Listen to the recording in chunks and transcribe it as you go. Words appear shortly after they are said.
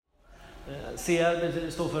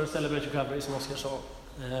CR står för Celebrate Recovery, som Oskar sa.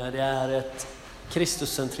 Det är ett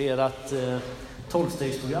Kristuscentrerat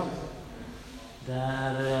 12-stegsprogram.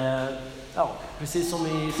 Där, precis som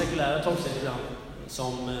i sekulära 12-stegsprogram,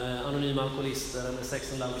 som Anonyma Alkoholister eller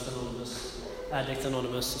Sex and Lovers Anonymous, Addicts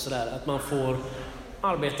Anonymous och sådär, att man får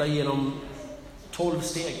arbeta genom 12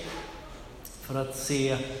 steg för att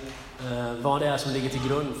se vad det är som ligger till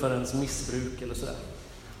grund för ens missbruk eller sådär.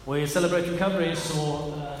 Och i Celebrate Recovery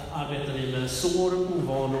så arbetar vi med sår,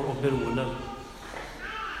 ovanor och beroenden.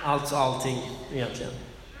 Alltså allting egentligen.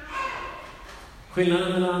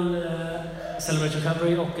 Skillnaden mellan Celebrate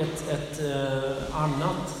Recovery och ett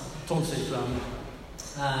annat 12-stegsprogram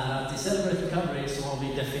är att i Celebrate Recovery så har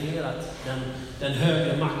vi definierat den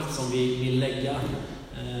högre makt som vi vill lägga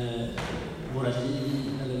våra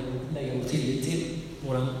liv eller lägga vår tillit till.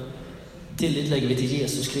 Vår tillit lägger vi till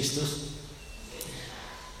Jesus Kristus.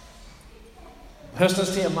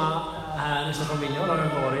 Höstens tema här i Stockholm Vineyard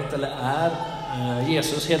har varit, eller är,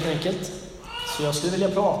 Jesus helt enkelt. Så jag skulle vilja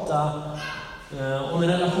prata om en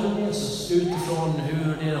relation med Jesus utifrån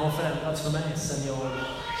hur det har förändrats för mig sedan jag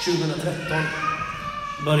 2013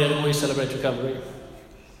 började gå i Celebrate Recovery.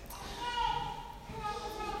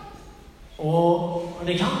 Och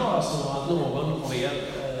det kan vara så att någon av er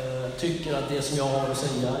tycker att det som jag har att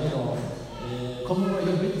säga idag kommer att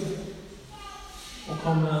vara jobbigt och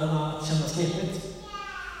kommer att kännas knepigt.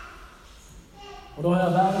 Och då har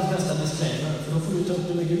jag världens bästa disclaimer, för då får du ta upp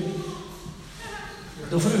det med Gud.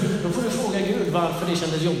 Då får du fråga Gud varför det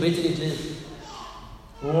kändes jobbigt i ditt liv.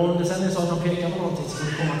 Och om det sen är så att de pekar på någonting så får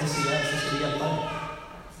du komma till CR, så ska det hjälpa dig.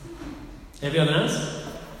 Är vi överens?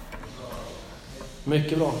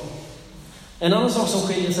 Mycket bra. En annan sak som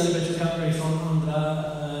skiljer Celebrate Recovery från andra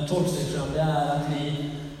 12-stegsprogram, det är att vi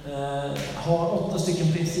har 8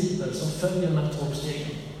 stycken principer som följer de här 12 stegen.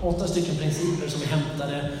 8 stycken principer som är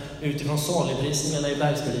hämtade utifrån saligprisningarna i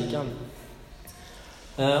bergspredikan.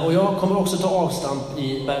 Och jag kommer också ta avstamp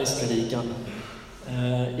i bergspredikan.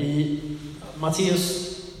 I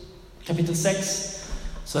Matteus kapitel 6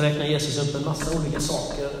 så räknar Jesus upp en massa olika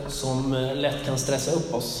saker som lätt kan stressa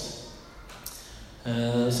upp oss.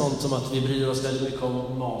 Sånt som att vi bryr oss väldigt mycket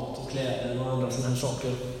om mat och kläder och andra sådana här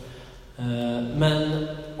saker. Men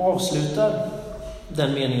avslutar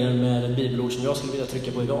den meningen med en bibelord som jag skulle vilja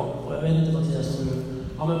trycka på idag. Och jag vet inte, Mattias, om du...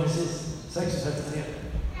 Ja, men precis. 6:33.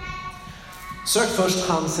 Sök först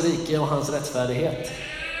hans rike och hans rättfärdighet,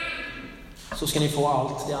 så ska ni få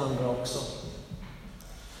allt det andra också.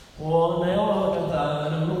 Och när jag har hört detta,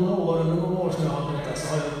 under många år som jag har hört detta, så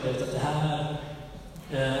har jag upplevt att det här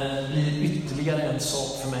blir ytterligare en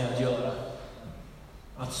sak för mig att göra.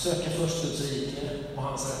 Att söka först Guds rike och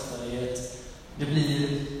hans rättfärdighet, det blir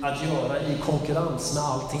att göra i konkurrens med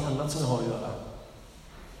allting annat som jag har att göra.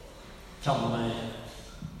 Kalla mig.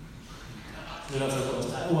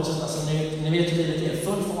 Oavsett, alltså, ni vet hur livet är,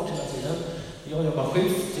 full fart hela tiden. Jag jobbar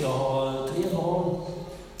skift, jag har 3 barn.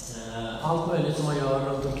 Allt möjligt som man gör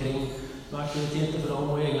runt omkring. Med aktiviteter för dem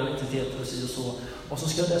och egna aktiviteter och så. Och så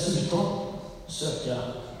ska jag dessutom söka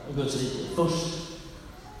Guds rike först.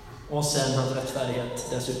 Och sen hans rättfärdighet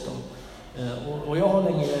dessutom. Och jag har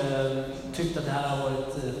länge tyckt att det här har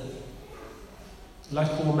varit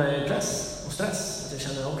lagt på mig press och stress. Att jag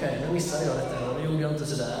känner, okej, nu missade jag detta, nu gjorde jag inte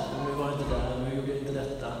sådär, nu var jag inte där, nu gjorde jag inte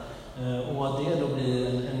detta. Och att det då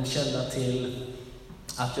blir en källa till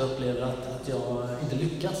att jag upplever att jag inte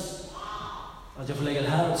lyckas. Att jag får lägga det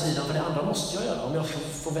här åt sidan, för det andra måste jag göra. Om jag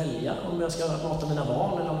får välja, om jag ska mata mina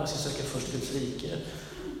barn eller om jag ska söka först Guds rike.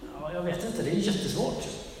 Ja, jag vet inte, det är jättesvårt.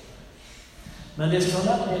 Men det som jag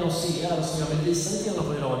har lärt mig att se och som jag vill visa lite grann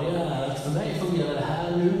på idag, det är att för mig fungerar det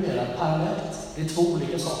här numera parallellt. Det är 2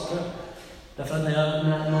 olika saker. Därför att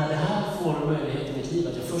när det här får möjlighet i mitt liv,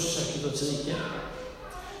 att jag först söker Guds rike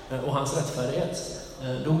och hans rättfärdighet,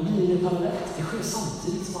 då blir det parallellt. Det sker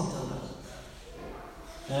samtidigt som allt det andra.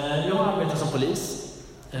 Jag arbetar som polis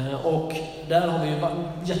och där har vi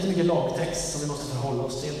jättemycket lagtext som vi måste förhålla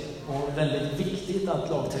oss till. Och väldigt viktigt att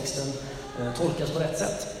lagtexten tolkas på rätt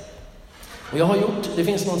sätt. Och jag har det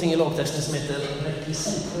finns någonting i lagtexten som heter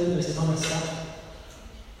rekvisit. Vi ska ta nästa.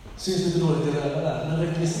 Syns lite dåligt i det där. Men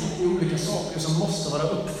rekvisit är olika saker som måste vara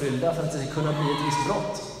uppfyllda för att det ska kunna bli ett visst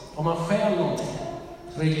brott. Om man stjäl någonting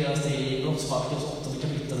regleras det i brottsbalkens 8:e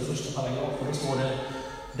kapitel, 1:a paragraf. Och då står det: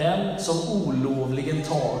 den som olovligen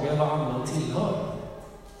tager vad annan tillhör.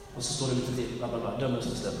 Och så står det lite till, dömer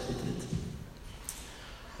som släppt lite dit.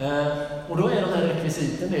 Och då är de här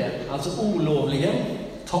rekvisiten det. Alltså olovligen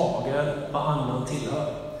tager vad annan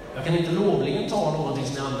tillhör. Jag kan inte lovligen ta någonting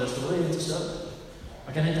som är andras, då är det inte stöld.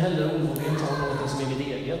 Jag kan inte heller olovligen ta någonting som är mitt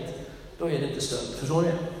eget, då är det inte stöld. Förstår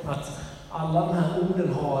ni? Att Alla de här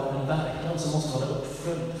orden har en verkan som måste vara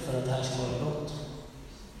uppföljd för att det här ska vara brott.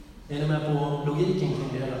 Är ni med på logiken kring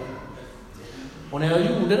det hela? Och när jag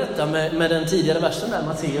gjorde detta med den tidigare versen där,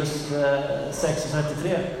 Matteus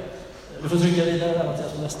 6:33, du får trycka vidare där,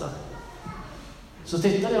 Matteus, på nästa. Så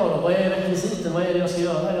tittade jag då, vad är rekvisiten? Vad är det jag ska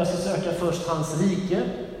göra? Jag ska söka först hans rike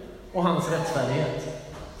och hans rättfärdighet.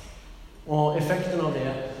 Och effekten av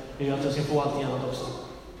det är ju att jag ska få allt annat också.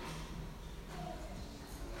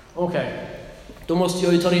 Okej. Då måste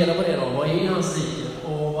jag ju ta reda på det då. Vad är hans rike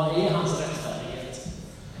och vad är hans rättfärdighet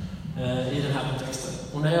i den här kontexten?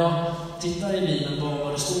 Och när jag tittar i Bibeln på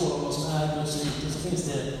vad det står om vad som är Guds rike, så finns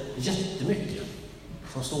det jättemycket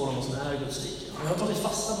som står om vad som är Guds rike. Och jag har tagit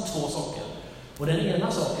fasta på 2 saker. Och den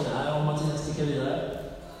ena saken är, om Mattias sticker vidare.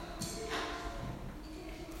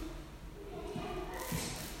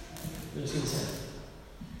 Nu ska vi se.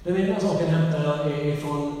 Den ena saken hämtar jag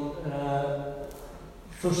ifrån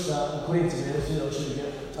första Korinthierbrevet 4:20.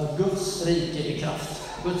 Att Guds rike är kraft.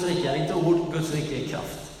 Guds rike är inte ord, Guds rike är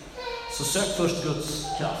kraft. Så sök först Guds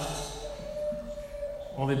kraft.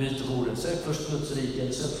 Om vi byter på ordet. Sök först Guds rike,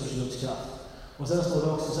 eller sök först Guds kraft. Och sen står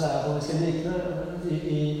det också så här, om vi ska likna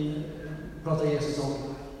pratar Jesus om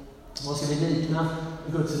vad ska vi likna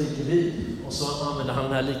Guds rike vid? Och så använder han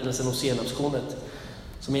den här liknelsen om senapskornet,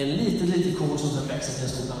 som är en liten korn som sen växer till en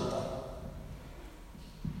stor planta.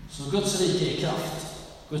 Så Guds rike är kraft.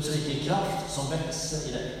 Guds rike är kraft som växer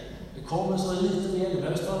i dig. Det kommer som en liten del, det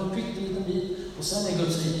behövs bara en pytteliten bit, och sen är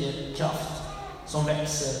Guds rike kraft som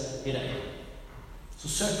växer i dig. Så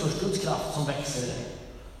sök först Guds kraft som växer i dig.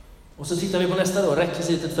 Och så tittar vi på nästa då,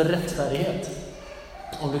 rekvisitet för rättfärdighet.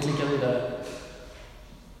 Om vi klickar vidare.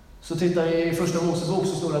 Så tittar vi i första Mosebok,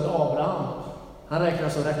 så står det att Abraham, han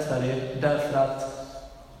räknas som rättfärdig därför att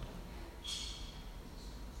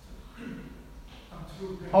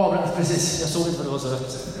Abraham, precis, jag såg inte vad det var så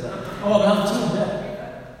rött. Abraham trodde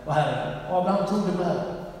på Herren. Abraham trodde på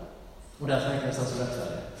Herren. Och därför räknas han som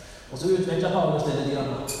rättfärdig. Och så utvecklar Paulus det lite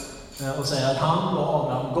grann och säger att han och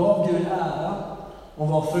Abraham gav Gud ära och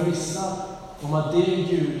var förvissad om att det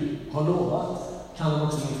Gud har lovat kan han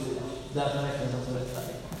också uppfylla. Därför räknas han som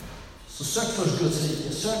rättfärdig. Så sök först Guds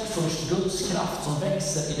rike, sök först Guds kraft som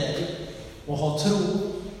växer i dig och ha tro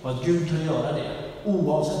på att Gud kan göra det,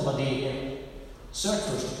 oavsett vad det är. Sök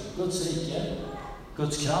först Guds rike,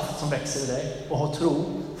 Guds kraft som växer i dig och ha tro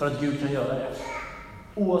för att Gud kan göra det.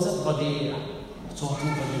 Oavsett vad det är, så ha tro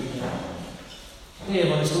på att Gud kan göra det. Det är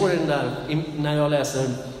vad det står i den där, när jag läser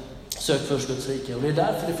sök först Guds rike. Och det är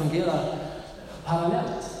därför det fungerar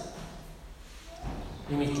parallellt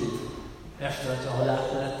i mitt liv. Efter att jag har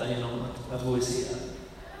lärt mig detta genom att gå i CR.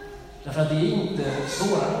 Därför att det är inte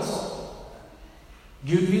svårare än så.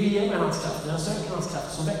 Gud vill ge mig hans kraft. När jag söker hans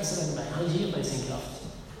kraft så växer den i mig. Han ger mig sin kraft.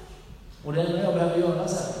 Och det enda jag behöver göra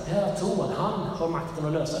så här, det är att tro att han har makten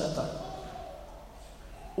att lösa detta.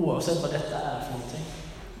 Oavsett vad detta är för någonting.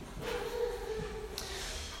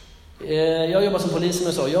 Jag jobbar som polis, som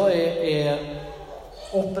jag sa. Jag är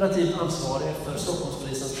operativt ansvarig för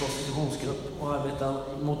Stockholmspolisens prostitutionsgrupp och arbetar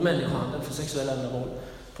mot människohandel för sexuella ändamål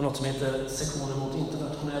på något som heter sektionen mot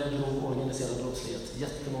internationell grov organiserad brottslighet.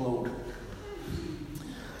 Jättemånga ord.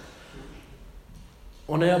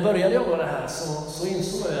 Och när jag började jobba det här så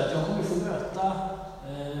insåg jag att jag kommer få möta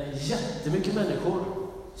jättemycket människor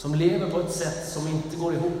som lever på ett sätt som inte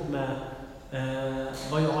går ihop med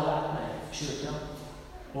vad jag har lärt mig i kyrkan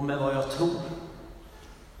och med vad jag tror.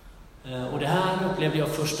 Och det här upplevde jag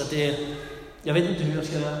först att jag vet inte hur jag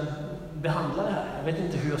ska behandla det här. Jag vet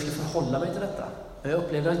inte hur jag ska förhålla mig till detta. Men jag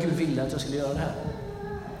upplevde att Gud ville att jag skulle göra det här.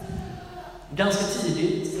 Ganska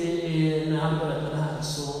tidigt när jag hade börjat med det här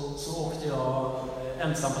så åkte jag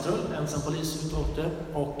ensam polis ut och åkte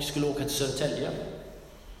och skulle åka till Södertälje.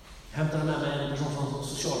 Jag hämtade med mig en person från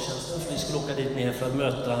socialtjänsten för vi skulle åka dit ner för att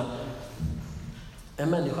möta en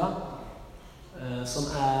människa som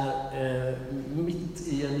är mitt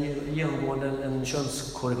i genomgående en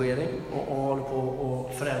könskorrigering och håller på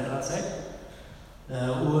att förändra sig.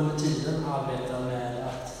 Och under tiden arbetar med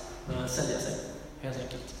att sälja sig, helt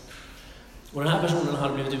enkelt. Och den här personen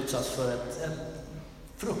hade blivit utsatt för ett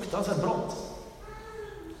fruktansvärt brott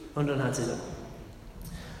under den här tiden.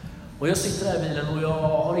 Och jag sitter där i bilen och jag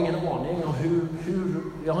har ingen aning om hur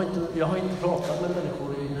jag har inte pratat med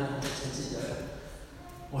människor i den här texten tidigare.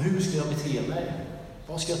 Och hur ska jag bete mig?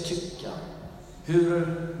 Vad ska jag tycka?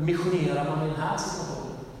 Hur missionerar man i den här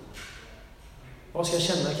situationen? Vad ska jag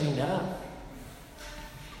känna kring det här?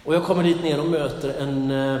 Och jag kommer dit ner och möter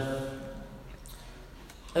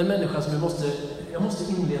en människa som jag måste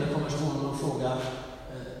inleda konversationen och fråga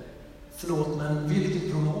förlåt, men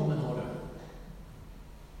vilket pronomen har du?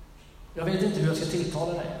 Jag vet inte hur jag ska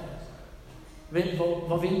tilltala dig.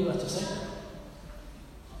 Vad vill du att jag säger?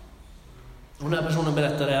 Och den här personen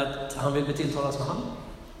berättade att han vill bli tilltalad som han.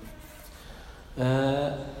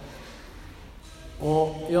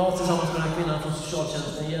 Och jag tillsammans med den här kvinnan från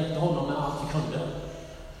socialtjänsten hjälpte honom med allt vi kunde.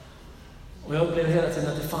 Och jag upplevde hela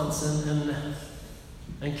tiden att det fanns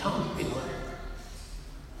en kamp i mig.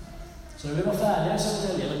 Så när vi var färdiga i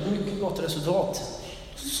Södertälje med ett mycket gott resultat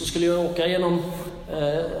så skulle jag åka genom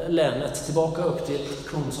länet tillbaka upp till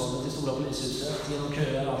Kungsholmen, till stora polishuset, genom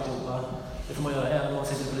köer och alltihopa. Det får man göra, även om man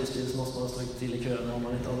sitter i polisbil så måste man stå till i köerna om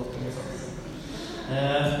man inte har något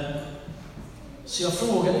med. Så jag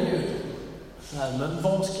frågade Gud, men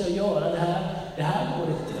vad ska jag göra? Det här går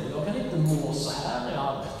inte. Jag kan inte må så här när jag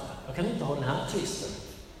arbetar. Jag kan inte ha den här tvisten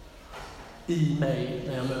i mig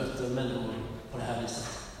när jag möter människor på det här viset.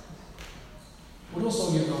 Och då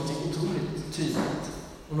sa Gud någonting otroligt tydligt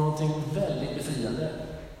och någonting väldigt befriande.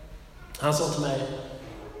 Han sa till mig,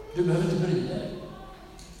 du behöver inte bry dig.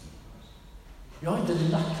 Jag har inte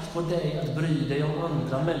lagt på dig att bry dig om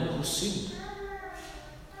andra människors synd.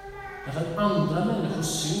 Därför att andra människors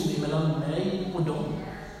synd är mellan mig och dem.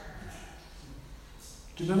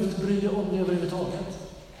 Du behöver inte bry dig om det överhuvudtaget.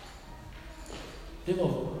 Det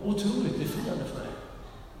var otroligt befriande för mig.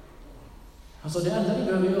 Alltså det enda vi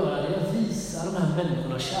behöver göra är att visa de här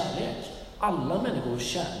människorna kärlek. Alla människors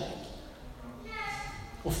kärlek.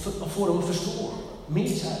 Och få dem att förstå min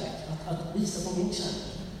kärlek. Att visa på min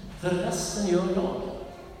kärlek. För resten gör jag.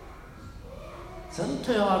 Sen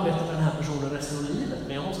tar jag arbeta med den här personen resten av livet.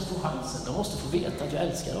 Men jag måste få chansen. Jag måste få veta att jag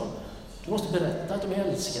älskar dem. Du måste berätta att de är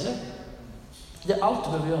älskade. Det är allt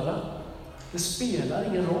du behöver göra. Det spelar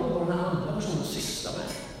ingen roll vad den här andra personen sysslar med.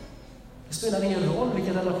 Det spelar ingen roll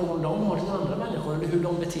vilken relation de har till andra människor eller hur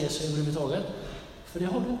de beter sig överhuvudtaget. För det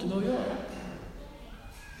har du inte behövt göra.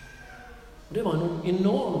 Och det var en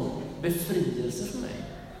enorm befrielse för mig.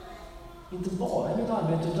 Inte bara i mitt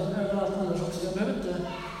arbete utan överallt annars också. Jag behöver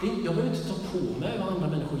inte ta på mig vad andra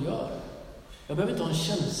människor gör. Jag behöver inte ha en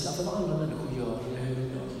känsla för vad andra människor gör eller hur de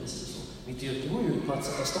gör. Precis så. Mitt yrke går ju ut på att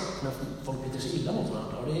sätta stopp när folk beter sig illa mot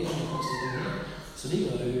varandra. Och det är inget konstigt med det. Så det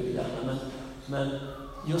gör jag ju gärna. Men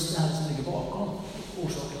just det här som ligger bakom,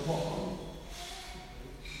 orsaken bakom.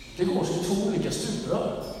 Det går som två olika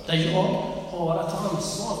stuprör. Där jag har att ta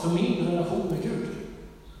ansvar för min relation med Gud.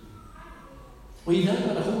 Och i den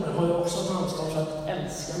relationen har jag också ett ansvar för att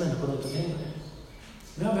älska människor runt omkring mig.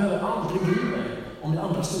 Men jag behöver aldrig bry mig om det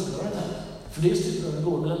andra stupröret här. För det stupröret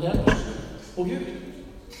går mellan den och Gud.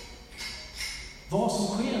 Vad som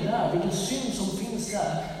sker där, vilken synd som finns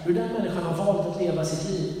där, hur den människan har valt att leva sitt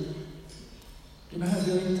liv, det behöver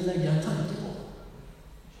jag inte lägga en tanke på.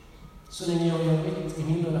 Så länge jag gör mitt i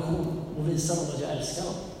min relation och visar dem att jag älskar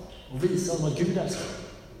dem. Och visar dem att Gud älskar dem.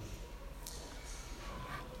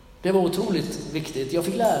 Det var otroligt viktigt. Jag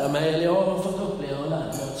fick lära mig, eller jag har fått uppleva och lära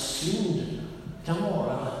mig att synd kan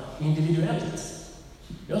vara individuellt.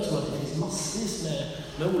 Jag tror att det finns massvis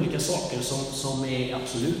med olika saker som är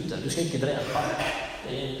absoluta. Du ska inte dräpa.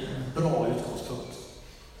 Det är en bra utgångspunkt.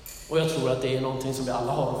 Och jag tror att det är någonting som vi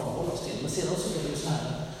alla har att förhålla oss till. Men sedan så är det ju så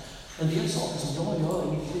här. En del saker som jag gör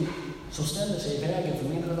i mitt liv som ställer sig i vägen för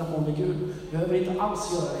min relation med Gud behöver inte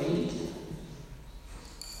alls göra det i ditt liv.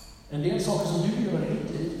 En del saker som du gör i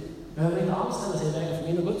ditt liv behöver inte alls ställa sig i vägen för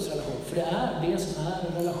min och Guds relation. För det är det som är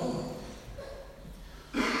en relation.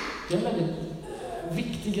 Det är en väldigt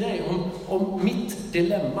viktig grej. Om mitt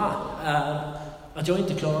dilemma är att jag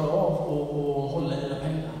inte klarar av att hålla i mina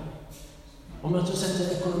pengar. Om jag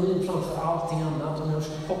sätter ekonomin framför allting annat, om jag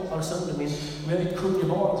hoppar sönder om jag är kung i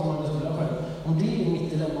vardagen som man vill själv. Om det är mitt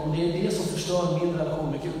dilemma, om det är det som förstör min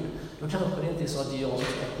relation med Gud, då kanske det inte är så att det är jag som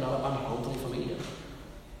ska öppna alla bankkonton i familjen.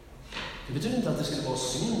 Det betyder inte att det skulle vara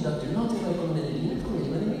synd att du hanterar ekonomin i din familj,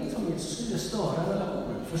 men i min familj så skulle det störa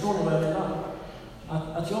relationen. Förstår ni vad jag menar?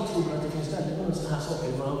 Att jag tror att det finns väldigt många sådana här saker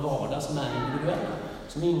i vår vardag som är individuella,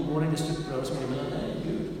 som ingår i det stuprör som är mellan dig och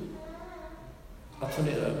Gud. Att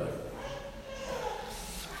fundera över.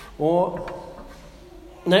 Och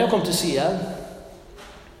när jag kom till CR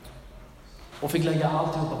och fick lägga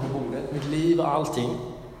alltihopa på bordet, mitt liv och allting,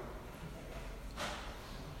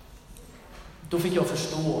 då fick jag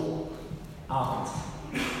förstå att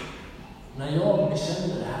när jag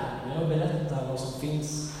bekänner det här, när jag berättar vad som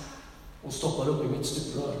finns och stoppar upp i mitt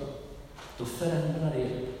stuprör, då förändrar det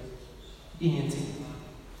ingenting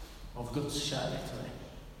av Guds kärlek för mig.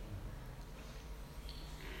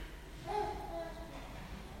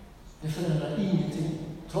 Det förändrar ingenting,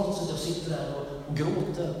 trots att jag sitter där och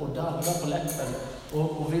gråter och darrar på läppen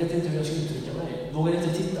och vet inte hur jag ska uttrycka mig. Vågar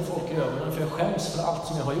inte titta folk i ögonen för jag skäms för allt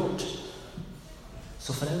som jag har gjort.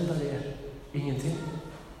 Så förändrar det ingenting.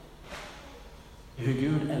 Hur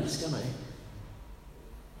Gud älskar mig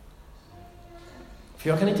För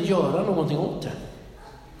jag kan inte göra någonting åt det.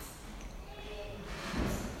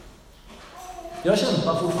 Jag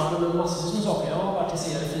kämpar fortfarande med massor med saker. Jag har varit i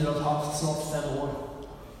serie 4,5, snart 5 år.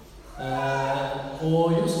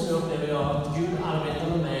 Och just nu upplever jag att Gud arbetar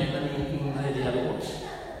med mig med min inre dialog.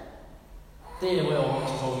 Det är vad jag har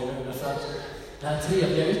tagit nu. Därför att det här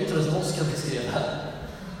trevliga yttre som Oskar beskrev här,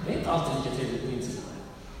 det är inte alltid lika trevligt på min sida.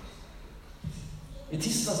 I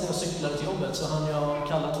tisdags när jag cyklade till jobbet så hann jag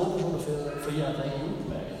kalla 2 personer för jävla idiot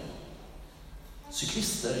på vägen.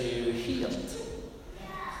 Cyklister är ju helt...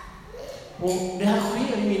 Och det här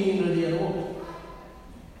sker i min inre dialog.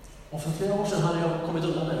 Och för flera år sedan hade jag kommit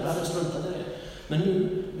undan med det, jag hade struntat i det. Men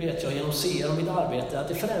nu vet jag genom CR och mitt arbete att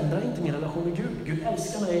det förändrar inte min relation med Gud. Gud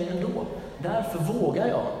älskar mig ändå. Därför vågar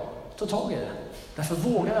jag ta tag i det. Därför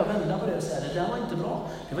vågar jag vända på det och säga det där var inte bra.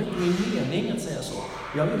 Det var inte min mening att säga så.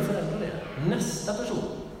 Jag vill förändra det. Nästa person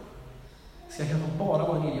ska kanske bara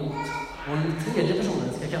vara en idiot. Och den tredje personen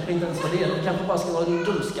ska kanske inte ens vara det. Det kanske bara ska vara en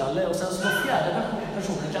dumskalle. Och sen så den fjärde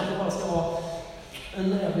personen kanske bara ska vara en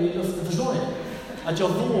näve i luften. Förstår ni? Att jag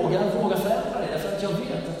vågar förändra det. För att jag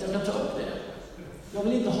vet att jag kan ta upp det. Jag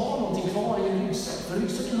vill inte ha någonting kvar i min ryggsäck. För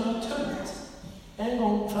ryggsäcken har jag tömt. En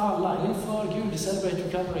gång för alla, inför Gud i Celebrate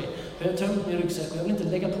Recovery. För jag har tömt min ryggsäck och jag vill inte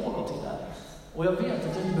lägga på någonting där. Och jag vet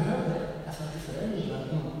att jag inte behöver det. Därför att det förändrar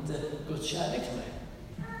inte Guds kärlek till mig.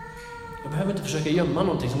 Jag behöver inte försöka gömma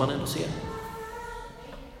någonting som man ändå ser.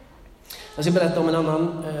 Jag ska berätta om en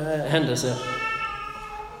annan händelse.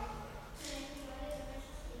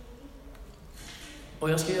 Och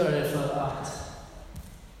jag ska göra det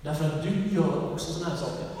därför att du gör också sådana här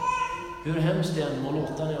saker. Hur hemskt det än må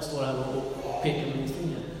låta när jag står här och pekar med min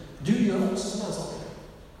finger. Du gör också sådana här saker.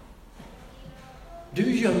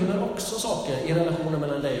 Du gömmer också saker i relationen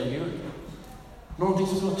mellan dig och Gud. Någonting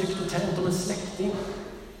som du har tyckt och tänkt om en släkting.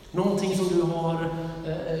 Någonting som du har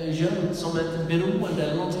gömt som ett beroende.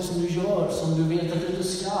 Eller någonting som du gör som du vet att du inte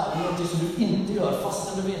ska. Eller någonting som du inte gör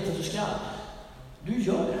fastän du vet att du ska. Du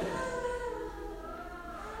gör det.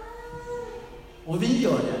 Och vi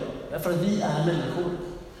gör det därför att vi är människor.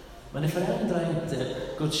 Men det förändrar inte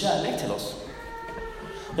Guds kärlek till oss.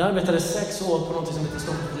 Jag arbetade 6 år på något som heter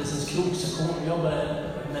Stockholmspolisens krogsektion. Jag jobbade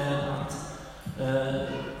med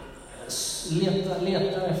att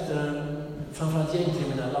leta efter framförallt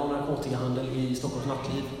gängkriminella och narkotikahandel i Stockholms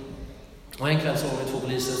nattliv. Och en kväll så var vi 2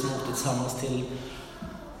 poliser som åkte tillsammans till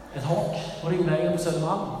ett hak på Ringvägen på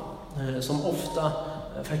Södermalm. Som ofta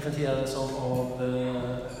frekventerades av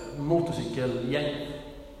motorcykelgäng.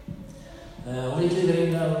 Och vi kliver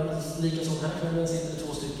in där och lika som här kvällen sitter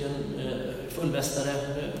 2 stycken fullvästade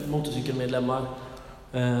motorcykelmedlemmar.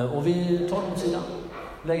 Och vi tar dem åt sidan,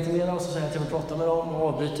 legitimerar oss och säger att jag vill prata med dem och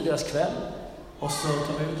avbryter deras kväll. Och så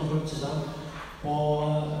tar vi ut dem på utsidan.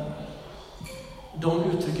 Och de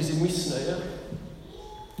uttrycker sitt missnöje,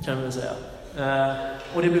 kan vi väl säga.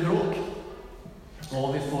 Och det blir bråk.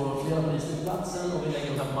 Och vi får flera poliser på platsen och vi lägger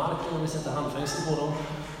dem här på marken och vi sätter handfängsel på dem.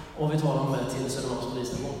 Och vi tar dem med till Södermalms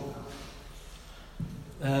polisstation.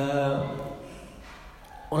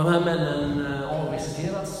 Och de här männen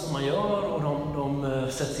avvisiteras som man gör och de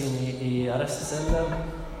sätts in i arrestceller.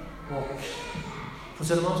 Och på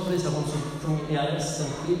Södermalms polisstation så är arresten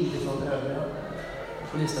skild från övriga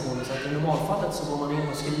polisstationer. Så att i normalfallet så går man in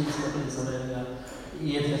och skriver sina poliser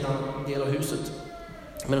i en helt annan del av huset.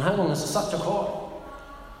 Men den här gången så satt jag kvar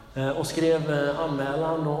och skrev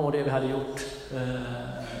anmälan och det vi hade gjort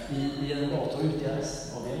i en dator ute i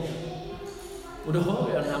arrestavdelningen. Och då hör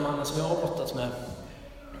jag den här mannen som jag har brottats med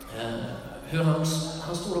hur han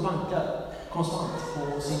står och bankar konstant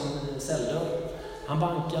på sin celldörr. Han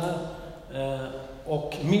bankar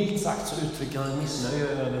och milt sagt så uttrycker han missnöje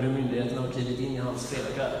över hur myndigheterna har klivit in i hans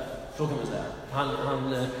fredagkväll. Så kan man säga.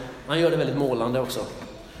 Han gör det väldigt målande också.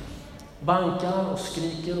 Bankar och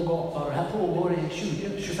skriker och gapar. Det här pågår i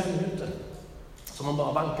 20-25 minuter. Så man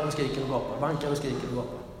bara bankar och skriker och gapar. Bankar och skriker och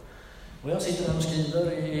gapar. Och jag sitter där och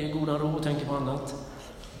skriver i goda ro och tänker på annat.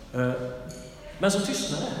 Men så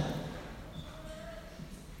tystnar det.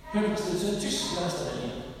 Hur plötsligt så är det tyst i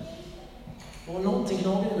arrestavdelningen. Och någonting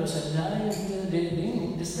gnager nu och säger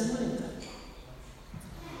det stämmer inte.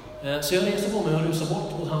 Så jag reser på mig och rusar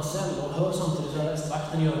bort mot hans cell och hör samtidigt hur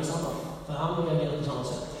arrestvakten gör detsamma. För han reagerar på samma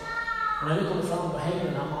sätt. Och när vi kommer fram då hänger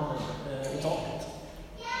den här mannen i taket.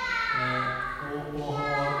 Och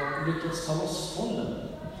har lyckats ta loss bollen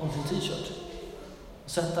från sin t-shirt.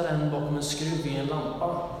 Sätta den bakom en skruv i en lampa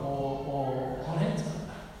och har hängt med.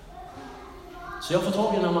 Så jag får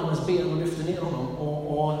tag i den här mannens ben och lyfter ner honom.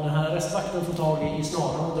 Och den här arrestvakten får tag i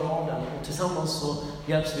snaran och drar av den. Och tillsammans så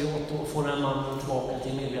hjälps vi åt och får den mannen tillbaka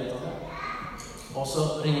till medvetande. Och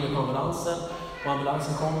så ringer vi på ambulansen. Och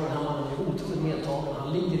ambulansen kommer och den här mannen är otroligt medtagen.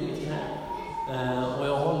 Han ligger i mitt knä. Och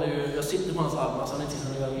jag sitter på hans armar så han inte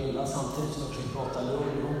kan göra mig illa samtidigt som jag försöker prata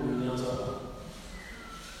lugn och oro i hans öron.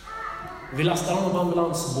 Vi lastar honom på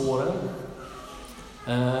ambulansbåren.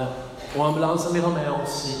 Och ambulansen vill ha med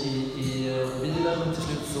oss i bilen, men till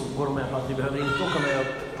slut så går de med på att vi behöver inte åka med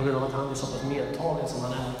på grund av att han är så pass medtagen som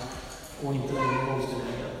han är och inte längre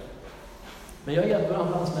våldsbenägen. Men jag hjälper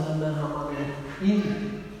ambulansmännen med den här mannen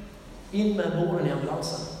in med båren i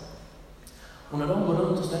ambulansen. Och när de går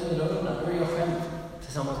runt och stänger dörren där, då är jag själv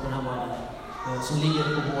tillsammans med den här mannen som ligger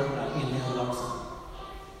på båren där inne i ambulansen.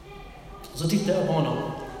 Och så tittar jag på honom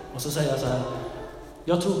och så säger jag så här: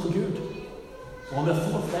 jag tror på Gud. Och om jag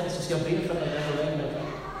får fred så ska jag be för dig och lägga mig.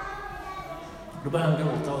 Då började han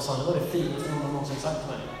gråta och sa: det var det finaste någon någonsin sagt till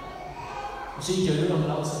mig. Och så gick jag ur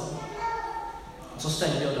ambulansen. Och så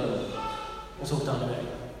stängde jag dörren. Och så åkte han iväg.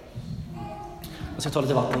 Jag ska ta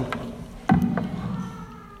lite vatten.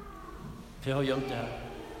 För jag har gömt det här.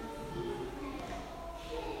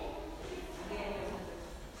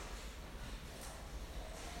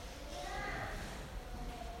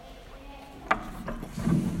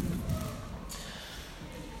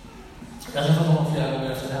 Jag träffade honom flera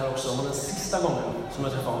gånger efter det här också, men den sista gången som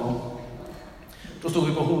jag träffade honom, då stod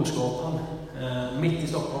vi på Hornsgatan, mitt i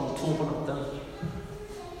Stockholm, 2 på natten.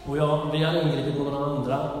 Och vi hade ingripit med några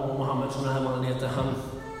andra, och Mohammed, som den här mannen heter,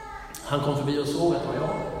 han kom förbi och såg att det var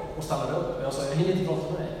jag och stannade upp. Och jag sa: jag hinner inte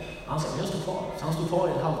prata med dig. Han sa: jag står kvar. Så han stod kvar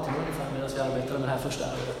i en halvtimme ungefär medan vi arbetade med det här första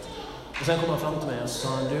ärendet. Och sen kom han fram till mig och sa: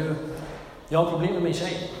 du, jag har problem med min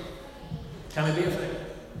tjej. Kan vi be för dig?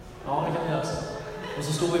 Ja, det kan vi göra. Och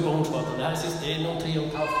så stod vi på Hornsgatan. Det här är sist, det är nog 3,5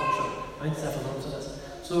 år sedan. Jag har inte träffat honom så dess.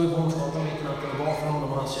 Så stod vi på Hornsgatan mitt i natten och bad för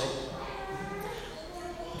honom och hans tjej.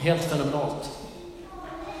 Helt fenomenalt.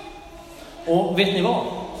 Och vet ni vad?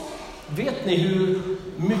 Vet ni hur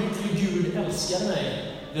mycket Gud älskade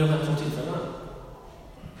mig vid de här 2 tillfällena?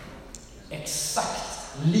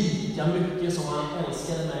 Exakt lika mycket som han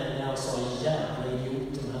älskade mig när jag sa jävla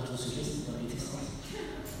idiot till de här 2 cyklisterna i tisdags.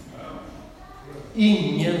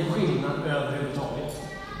 Ingen skillnad överhuvudtaget.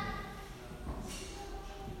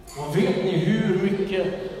 Och vet ni hur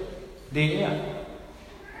mycket det är?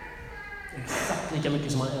 Exakt lika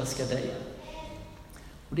mycket som han älskar dig.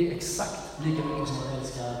 Och det är exakt lika mycket som han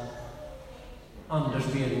älskar Anders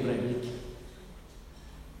Bering Breivik.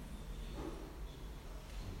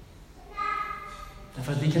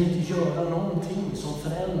 Därför att vi kan inte göra någonting som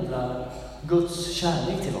förändrar Guds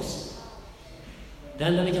kärlek till oss. Det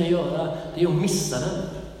enda vi kan göra, det är att missa den.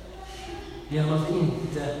 Genom att vi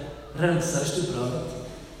inte rensar stupröret.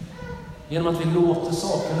 Genom att vi låter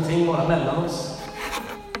saker och ting vara mellan oss.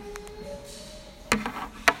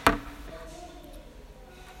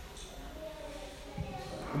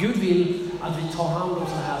 Gud vill att vi tar hand om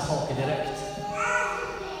sådana här saker direkt.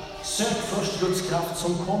 Sök först Guds kraft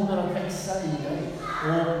som kommer att växa i dig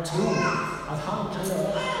och tro att han kan göra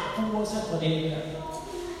det oavsett vad det är.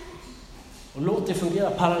 Och låt det fungera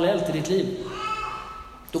parallellt i ditt liv.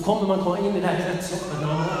 Då kommer man komma in i det här kretsloppet när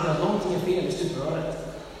man märker att någonting är fel i stupröret.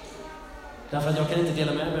 Därför att jag kan inte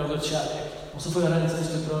dela med mig av Guds kärlek. Och så får jag rensa i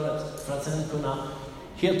stupröret för att sen kunna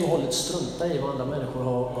helt och hållet strunta i vad andra människor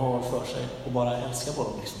har för sig och bara älska på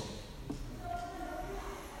dem liksom.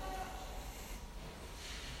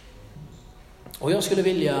 Och jag skulle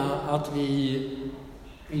vilja att vi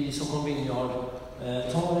i Stockholm Vineyard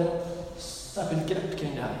tar ett särskilt grepp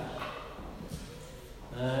kring det här.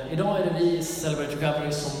 Idag är det vi i Celebrate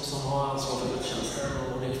Recovery som har ansvar för gudstjänsten,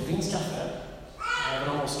 och det finns kaffe. Även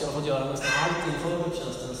om Oskar har fått göra nästan allt inför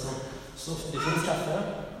gudstjänsten så det finns kaffe.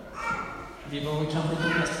 Vi var kanske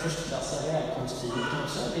inte mest förstklassiga välkomsttid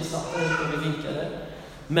kanske. Vi satt där ute och vi vinkade.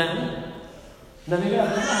 Men när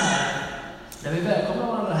vi välkomnar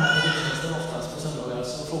varandra här i gudstjänsten oftast på söndagar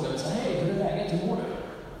så frågar vi så här: hej, hur är läget? Hur mår du?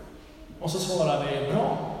 Och så svarar vi: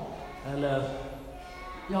 bra. Eller: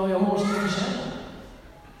 ja, jag mår som jag känner.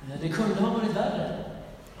 Det kunde ha varit värre.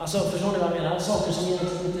 Alltså, förstår ni vad jag menar? Saker som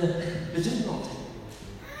egentligen inte betyder någonting.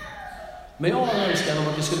 Men jag har en önskan om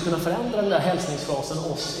att vi skulle kunna förändra den där hälsningsfrasen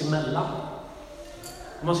oss emellan.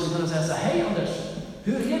 Och man skulle kunna säga så här: hej Anders,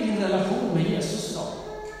 hur är din relation med Jesus idag?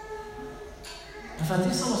 För att det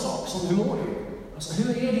är samma sak som hur mår du? Alltså,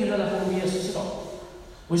 hur är din relation med Jesus idag?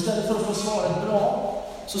 Och istället för att få svaret bra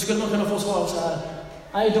så skulle man kunna få svaret så här: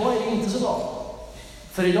 nej, idag är det inte så bra.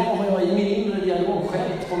 För idag har jag i min inre dialog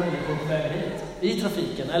skällt på människor på vägen hit, i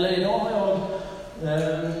trafiken. Eller idag har jag,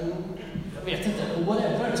 jag vet inte,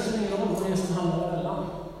 whatever, det spelar ingen roll vad det är som handlar emellan.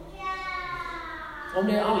 Om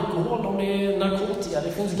det är alkohol, om det är narkotika.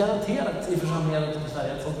 Det finns garanterat i församlingar runt om i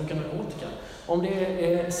Sverige att folk brukar narkotika. Om det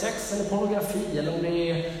är sex eller pornografi eller om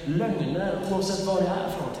det är lögner, oavsett vad det är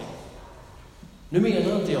för någonting. Nu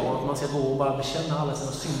menar inte jag att man ska gå och bara bekänna alla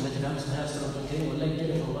sina synder till vem som helst runt omkring och lägga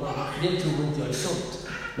det från varandra. Det tror inte jag är sunt.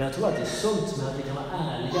 Men jag tror att det är sunt med att vi kan vara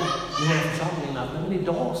ärliga i våra församlingar. Men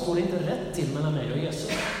idag står det inte rätt till mellan mig och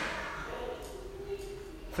Jesus.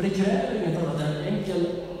 För det kräver inget annat än en enkel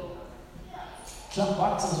klapp på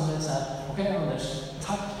axeln som är så här: okej, Anders,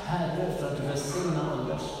 tack Herre för att du välsignar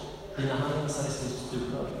Anders dina handsar i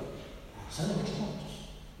stupör. Sen är det klart.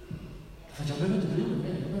 För jag behöver inte bry mig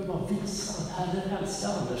mer. Jag behöver bara visa att Herren älskar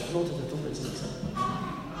Anders. Förlåt att jag tog det som exempel.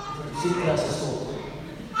 Du sitter där så stå.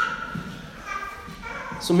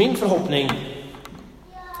 Så min förhoppning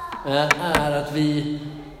är att vi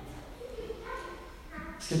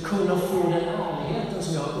ska kunna få den ärligheten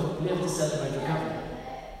som jag har upplevt i Celebrate Recovery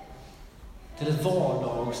till ett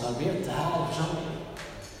vardagsarbete här i församlingen.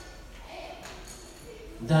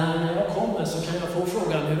 Där när jag kommer så kan jag få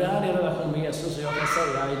frågan: hur är din relation med Jesus? Och jag kan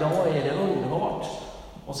säga: idag är det underbart.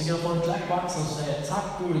 Och så kan jag få en klapp på axeln och säga: tack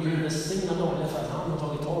gode Gud, välsigna dagen för att han har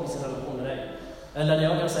tagit tag i sin relation med dig. Eller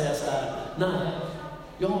jag kan säga så här: nej,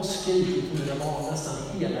 jag har skrivit på mina barn nästan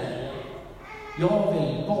hela helgen. Jag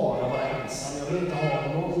vill bara vara ensam. Jag vill inte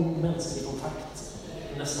ha någon mänsklig kontakt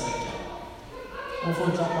nästa vecka. Och få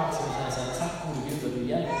en klapp på axeln och säga: tack gode Gud att du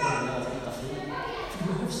hjälper mig att hitta fri. För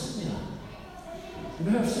det behövs inte mer.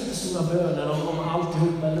 Det behövs inte stora böner om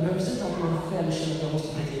alltihop. Det behövs inte att man själv känner att jag måste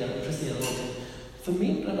prestera någonting. För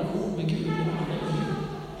min relation med Gud, det är med Gud.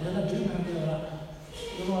 Det enda du behöver göra,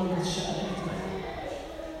 det var en kärlek till mig.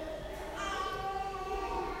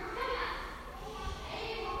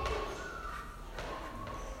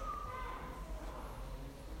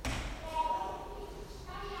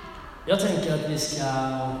 Jag tänker att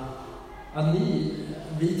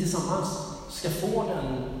vi tillsammans ska få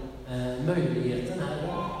den möjligheten här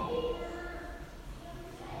idag.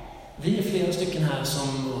 Vi är flera stycken här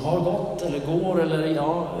som har gått eller går eller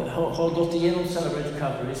har gått igenom Celebrate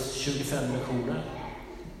Recoverys 25 lektioner.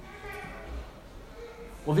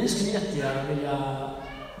 Och vi skulle jättegärna vilja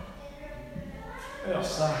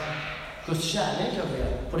ösa Guds kärlek över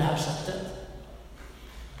er på det här sättet.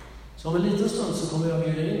 Så om en liten stund så kommer jag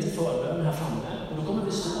bjuda in till förbön här framme. Och då kommer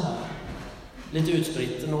vi stå här. Lite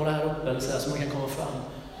utspritt, några här uppe eller så här, så man kan komma fram.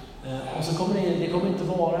 Och så kommer det kommer inte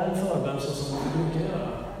vara en förbön så som man brukar göra.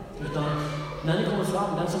 Utan när ni kommer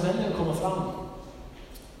fram, den som väljer att komma fram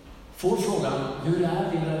får frågan: hur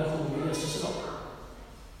är din relation med Jesus idag?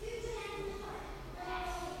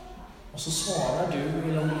 Och så svarar du,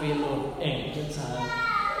 eller om du vill, enkelt så här: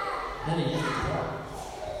 den är jättebra.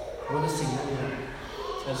 Och det ser ni.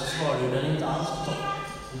 Eller så svarar du: den är inte alls på topp.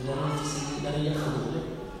 Den är jättedålig.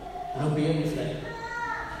 Och då ber vi för dig.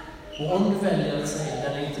 Och om du väljer att säga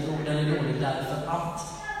den är dålig därför att,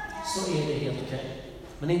 så är det helt okej.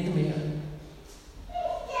 Men inte mer.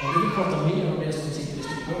 Om du vill prata mer om det som sitter i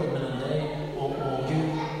stupör mellan dig och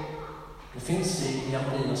Gud, då finns vi i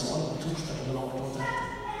Amarina-salen på torsdag kl. 18:30.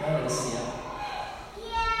 Där är det ser.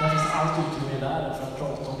 Där finns allt utrymme i världen för att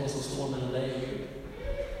prata om det som står mellan dig och Gud.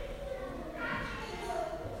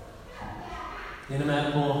 Är ni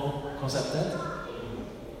med på konceptet?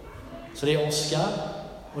 Så det är Oskar,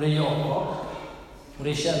 och det är Jakob, och det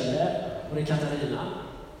är Kjelle, och det är Katarina.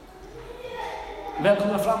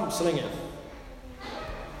 Välkomna fram så länge.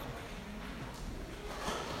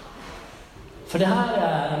 För det här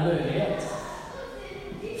är en möjlighet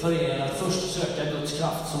för er att först söka Guds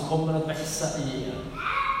kraft som kommer att växa i er.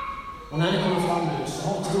 Och när ni kommer fram nu, så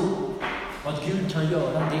ha tro på att Gud kan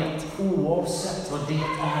göra det oavsett vad det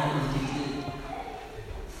är i ditt liv.